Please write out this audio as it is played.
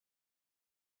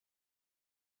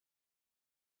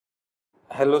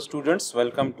Hello students,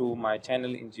 welcome to my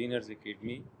channel Engineers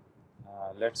Academy.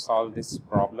 Let's solve this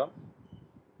problem.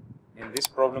 In this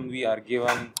problem we are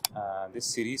given this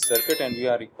series circuit and we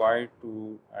are required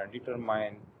to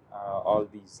determine all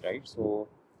these, right? So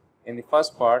in the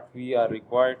first part we are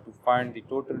required to find the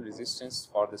total resistance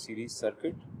for the series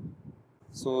circuit.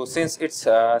 So since it's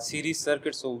a series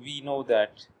circuit, so we know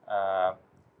that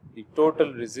the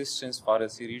total resistance for a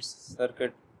series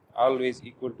circuit always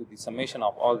equal to the summation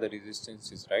of all the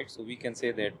resistances, right? So we can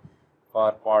say that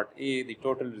for part A the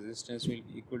total resistance will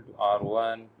be equal to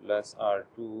R1 plus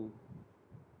R2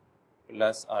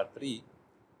 plus R3,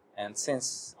 and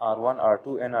since R1,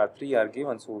 R2 and R3 are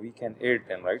given, so we can add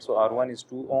them, right? So R1 is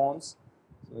 2 ohms,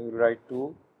 so we will write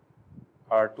 2,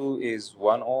 R2 is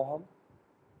 1 ohm,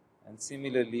 and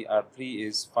similarly R3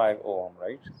 is 5 ohm,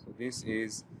 right? So this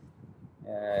is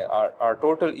our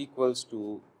total equals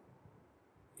to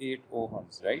 8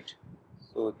 ohms, right?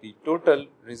 So the total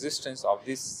resistance of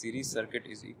this series circuit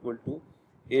is equal to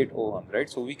 8 ohms, right?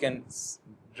 So we can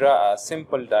draw a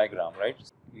simple diagram, right?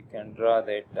 We can draw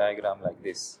that diagram like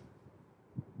this.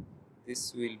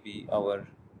 This will be our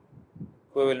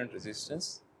equivalent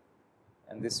resistance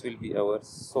and this will be our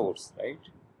source, right?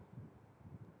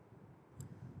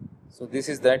 So this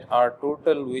is that R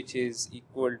total, which is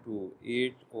equal to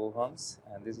 8 ohms,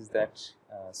 and this is that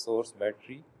source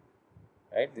battery,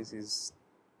 right? This is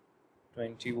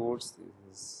 20 volts,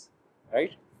 this is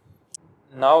right.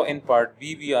 Now in part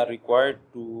B we are required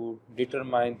to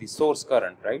determine the source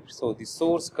current, right? So the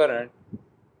source current,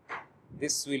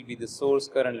 this will be the source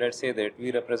current. Let's say that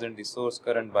we represent the source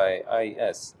current by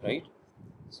IS, right?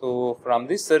 So from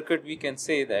this circuit we can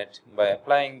say that by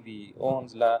applying the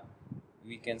Ohm's law,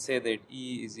 we can say that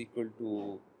E is equal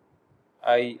to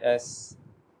IS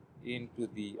into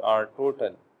the R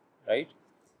total, right,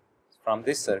 from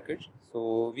this circuit.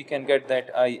 So we can get that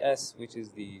IS, which is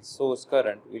the source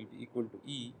current, will be equal to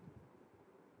E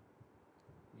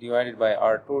divided by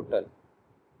R total.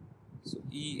 So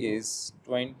E is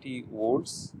 20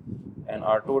 volts and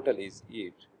R total is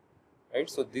 8, right?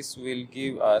 So this will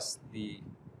give us the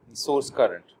source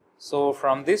current. So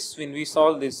from this, when we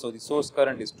solve this, so the source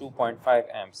current is 2.5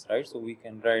 amps, right? So we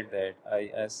can write that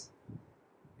IS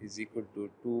is equal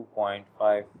to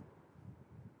 2.5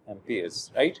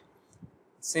 amperes, right?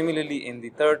 Similarly, in the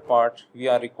third part, we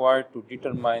are required to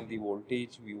determine the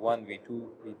voltage V1, V2,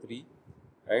 V3,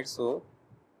 right? So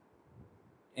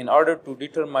in order to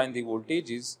determine the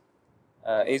voltages,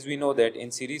 as we know that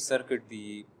in series circuit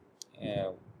the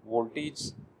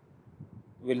voltage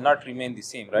will not remain the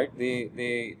same, right?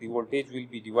 The voltage will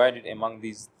be divided among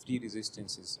these three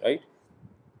resistances, right?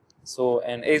 So,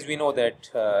 and as we know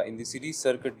that in the series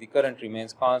circuit the current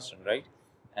remains constant, right?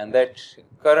 And that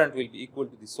current will be equal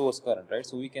to the source current, right?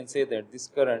 So we can say that this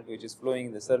current which is flowing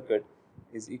in the circuit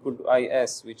is equal to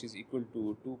IS, which is equal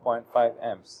to 2.5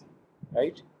 amps,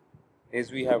 right?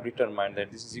 As we have determined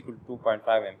that this is equal to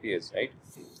 2.5 amperes, right?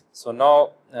 So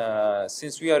now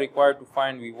since we are required to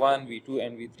find V1, V2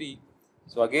 and V3,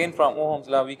 so again from Ohm's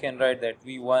law we can write that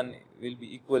V1 will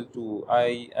be equal to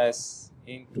IS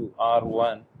into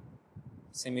R1.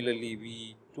 Similarly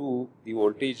V2, the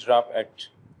voltage drop at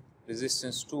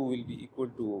resistance 2 will be equal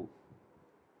to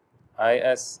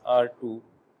IS R2,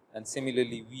 and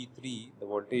similarly V3, the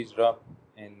voltage drop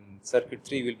in circuit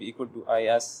 3 will be equal to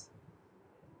IS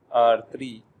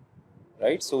R3,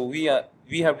 right? So we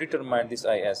have determined this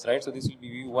IS, right? So this will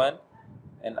be V1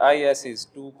 and IS is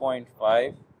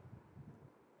 2.5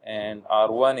 and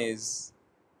R1 is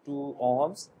 2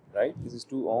 ohms, right? This is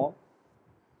 2 ohm.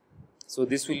 So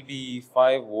this will be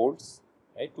 5 volts,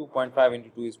 right? 2.5 into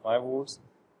 2 is 5 volts.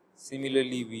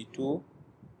 Similarly V2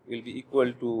 will be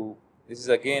equal to, this is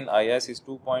again IS is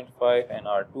 2.5 and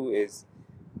R2 is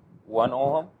 1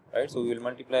 ohm, right? So we will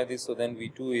multiply this, so then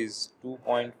V2 is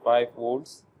 2.5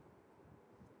 volts.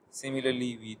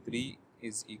 Similarly V3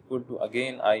 is equal to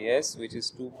again IS, which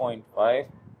is 2.5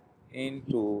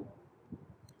 into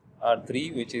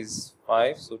R3, which is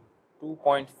 5, so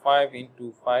 2.5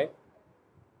 into 5,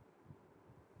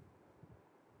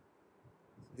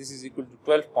 this is equal to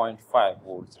 12.5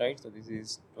 volts, right? So this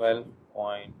is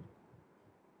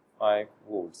 12.5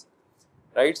 volts,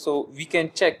 right? So we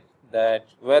can check that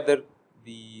whether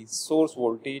the source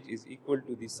voltage is equal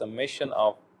to the summation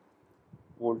of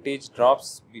voltage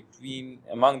drops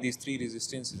among these three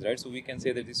resistances, right? So we can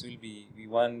say that this will be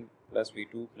V1 plus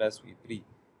V2 plus V3.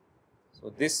 So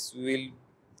this will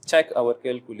check our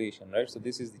calculation, right? So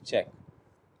this is the check.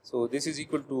 So this is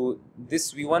equal to,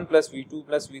 this V1 plus V2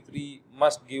 plus V3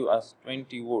 must give us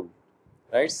 20 volt,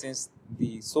 right? Since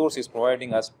the source is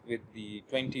providing us with the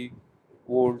 20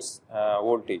 volts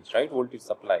voltage, right? Voltage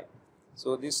supply.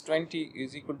 So this 20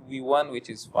 is equal to V1, which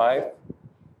is 5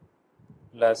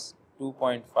 plus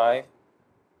 2.5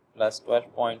 plus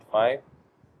 12.5.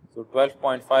 So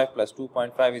 12.5 plus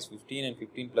 2.5 is 15, and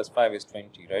 15 plus 5 is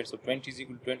 20, right? So 20 is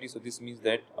equal to 20. So this means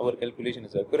that our calculation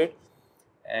is accurate,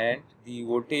 and the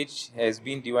voltage has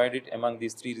been divided among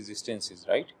these three resistances,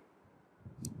 right?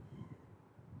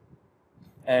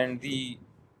 And the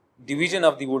division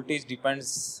of the voltage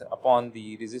depends upon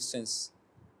the resistance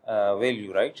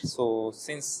value, right? So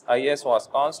since Is was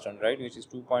constant, right, which is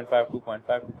 2.5, 2.5,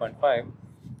 2.5,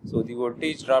 so the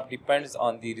voltage drop depends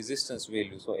on the resistance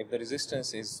value. So if the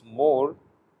resistance is more,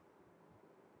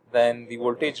 then the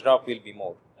voltage drop will be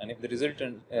more, and if the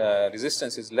resultant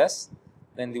resistance is less,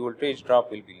 then the voltage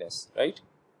drop will be less, right?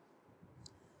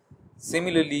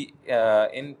 Similarly,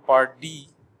 in part D,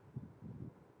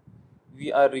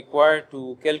 we are required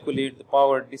to calculate the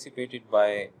power dissipated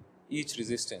by each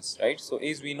resistance, right? So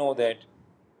as we know that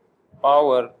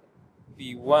power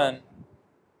P1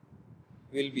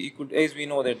 will be equal to, as we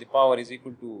know that the power is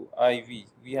equal to IV,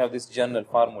 we have this general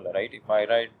formula, right? If I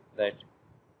write that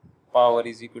power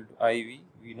is equal to IV,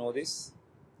 we know this,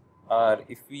 or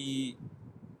if we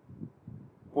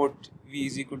put V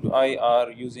is equal to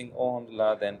IR using Ohm's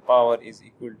law, then power is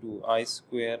equal to I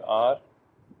square R.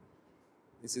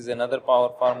 This is another power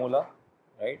formula,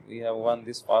 right? We have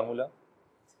this formula.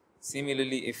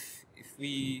 Similarly, if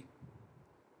we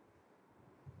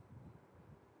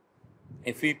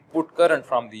put current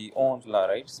from the Ohm's law,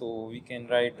 right? So we can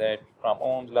write that from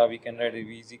Ohm's law, we can write that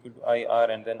V is equal to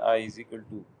IR, and then I is equal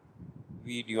to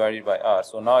V divided by R.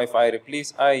 So now if I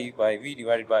replace I by V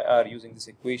divided by R using this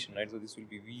equation, right? So this will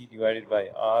be V divided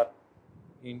by R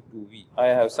into V. I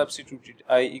have substituted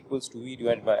I equals to V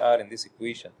divided by R in this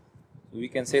equation. So we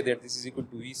can say that this is equal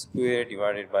to V square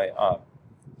divided by R.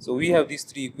 So we have these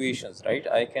three equations, right?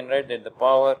 I can write that the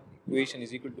power equation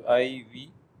is equal to IV.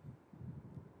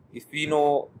 If we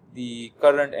know the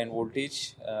current and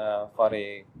voltage for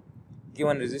a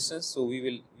given resistance, so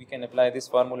we can apply this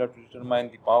formula to determine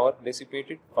the power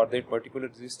dissipated for that particular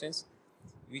resistance.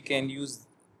 We can use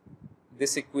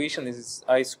this equation, this is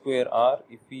I square R,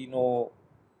 if we know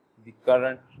the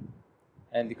current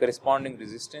and the corresponding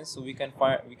resistance. So we can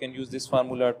use this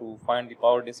formula to find the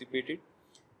power dissipated,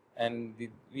 and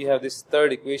we have this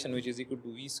third equation, which is equal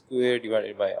to V square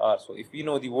divided by R. So if we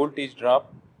know the voltage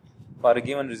drop for a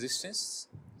given resistance,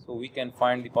 so we can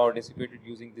find the power dissipated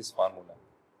using this formula.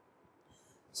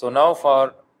 So now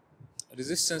for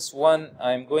resistance 1,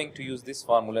 I am going to use this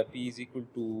formula, P is equal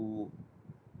to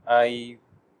IV,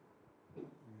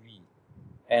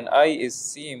 and I is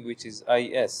same, which is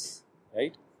IS,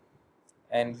 right?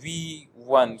 And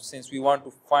V1, since we want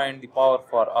to find the power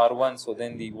for R1, so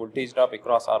then the voltage drop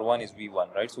across R1 is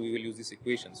V1, right? So we will use this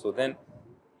equation. So then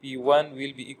P1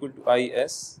 will be equal to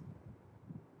IS.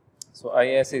 So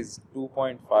IS is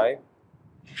 2.5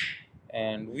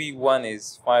 and V1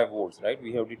 is 5 volts, right?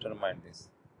 We have determined this.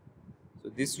 So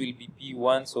this will be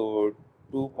P1. So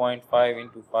 2.5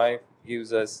 into 5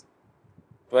 gives us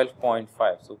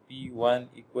 12.5. So P1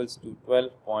 equals to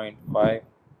 12.5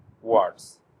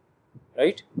 watts.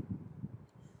 Right?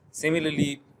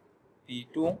 Similarly,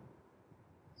 P2.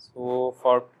 So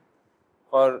for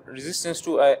resistance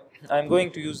 2, I am going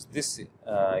to use this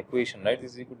equation, right?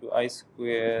 This is equal to I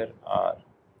square R.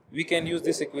 We can use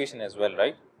this equation as well,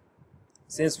 right?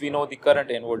 Since we know the current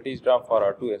and voltage drop for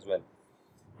R2 as well.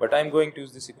 But I am going to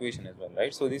use this equation as well,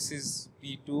 right? So this is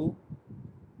P2.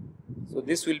 So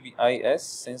this will be IS,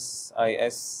 since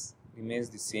IS remains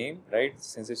the same, right?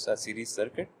 Since it's a series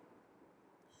circuit.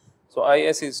 So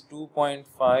IS is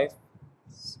 2.5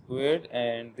 squared,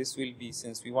 and this will be,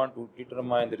 since we want to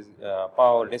determine the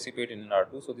power dissipated in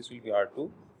R2, so this will be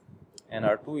R2, and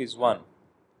R2 is 1.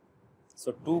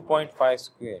 So 2.5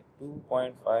 squared,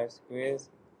 2.5 squares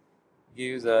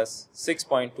gives us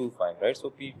 6.25, right? So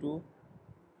P2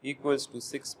 equals to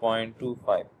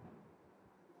 6.25,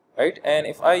 right? And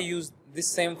if I use this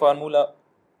same formula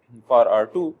for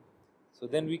R2, so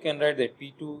then we can write that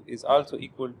P2 is also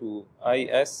equal to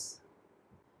IS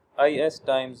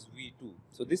times V2.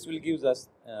 So this will give us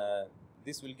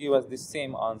this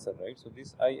same answer, right? So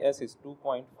this IS is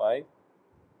 2.5,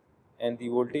 and the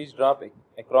voltage drop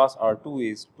across R2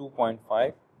 is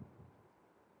 2.5.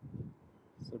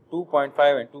 So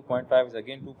 2.5 and 2.5 is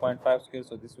again 2.5 square.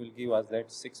 So this will give us that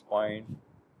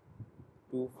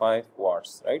 6.25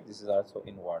 watts, right? This is also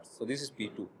in watts. So this is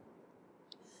P2.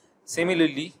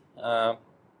 Similarly,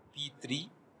 P3.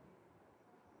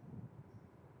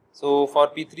 So for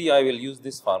P3, I will use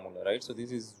this formula, right? So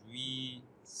this is V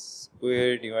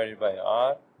square divided by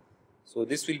R. So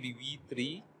this will be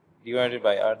V3 divided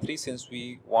by R3, since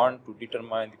we want to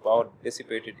determine the power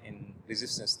dissipated in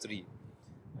resistance 3,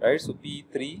 right? So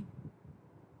P3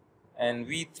 and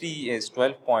V3 is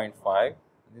 12.5.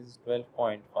 This is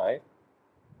 12.5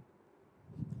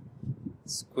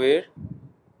 square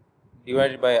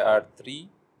divided by R3.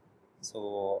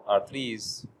 So R3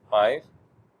 is 5.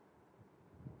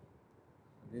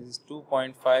 This is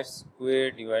 2.5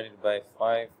 square divided by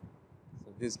 5.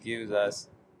 So this gives us,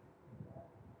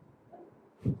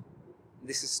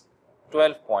 this is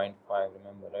 12.5,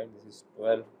 remember, right? This is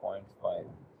 12.5.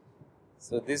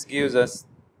 So this gives us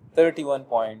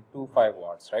 31.25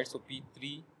 watts, right? So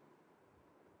P3,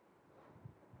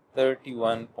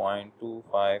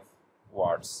 31.25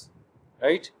 watts,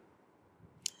 right?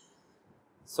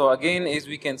 So again, as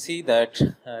we can see that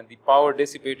the power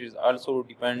dissipated is also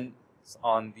depends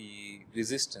on the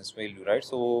resistance value, right?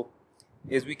 So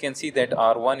as we can see that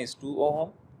R1 is 2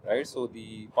 ohm, right? So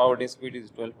the power dissipated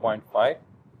is 12.5.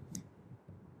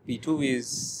 P2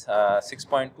 is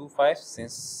 6.25,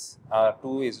 since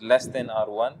R2 is less than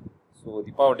R1, so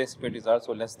the power dissipated is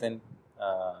also less than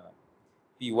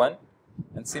P1.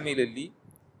 And similarly,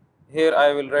 here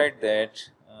I will write that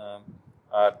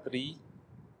R3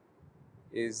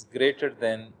 is greater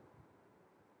than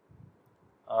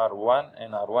R1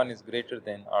 and R1 is greater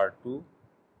than R2,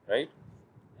 right?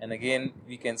 And again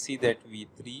we can see that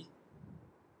V3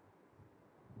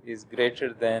 is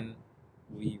greater than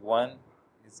V1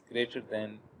 is greater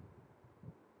than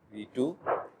V2,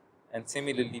 and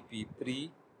similarly P3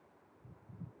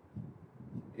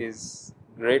 is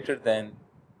greater than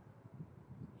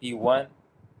P1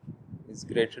 is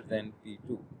greater than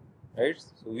P2, right?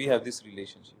 So we have this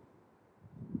relationship.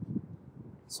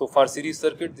 So for series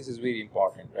circuit, this is very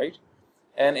important, right?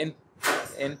 And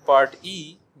in part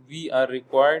E, we are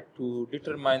required to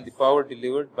determine the power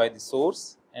delivered by the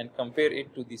source and compare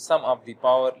it to the sum of the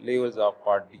power levels of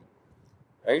part D,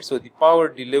 right? So the power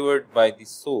delivered by the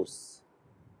source,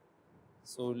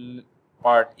 so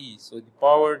part E, so the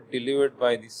power delivered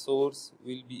by the source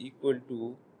will be equal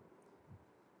to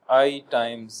I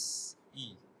times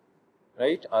E,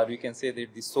 right? Or we can say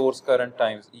that the source current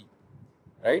times E,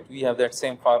 right? We have that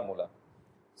same formula.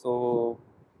 So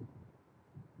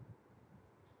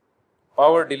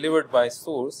power delivered by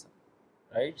source,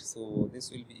 right? So this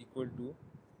will be equal to,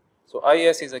 so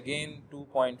IS is again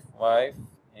 2.5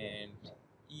 and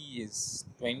E is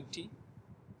 20.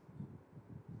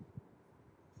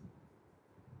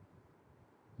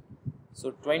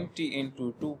 So 20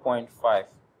 into 2.5,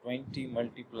 20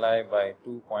 multiplied by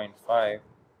 2.5,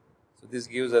 so this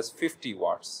gives us 50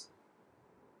 watts.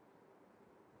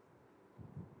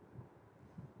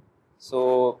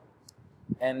 So,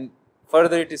 and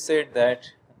further it is said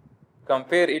that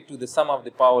compare it to the sum of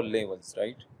the power levels,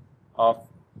 right, of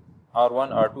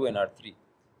R1, R2 and R3.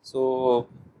 So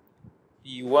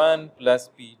P1 plus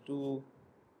P2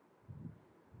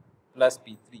 plus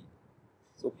P3.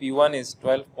 So P1 is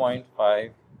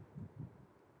 12.5,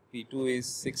 P2 is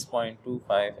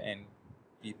 6.25 and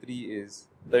P3 is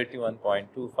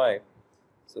 31.25.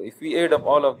 So if we add up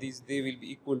all of these, they will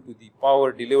be equal to the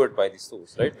power delivered by the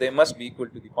source, right? They must be equal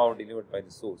to the power delivered by the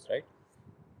source, right?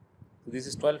 So this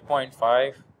is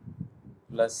 12.5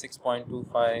 plus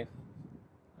 6.25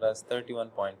 plus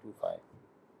 31.25.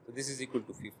 So this is equal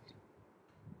to 50.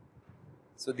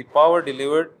 So the power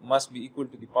delivered must be equal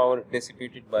to the power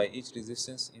dissipated by each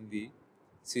resistance in the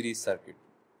series circuit.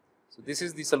 So this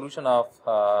is the solution of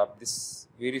this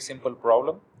very simple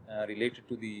problem related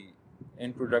to the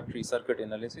introductory circuit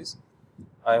analysis.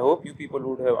 I hope you people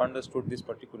would have understood this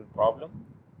particular problem.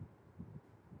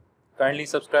 Kindly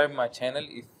subscribe my channel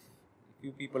if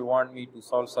you people want me to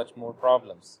solve such more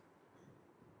problems.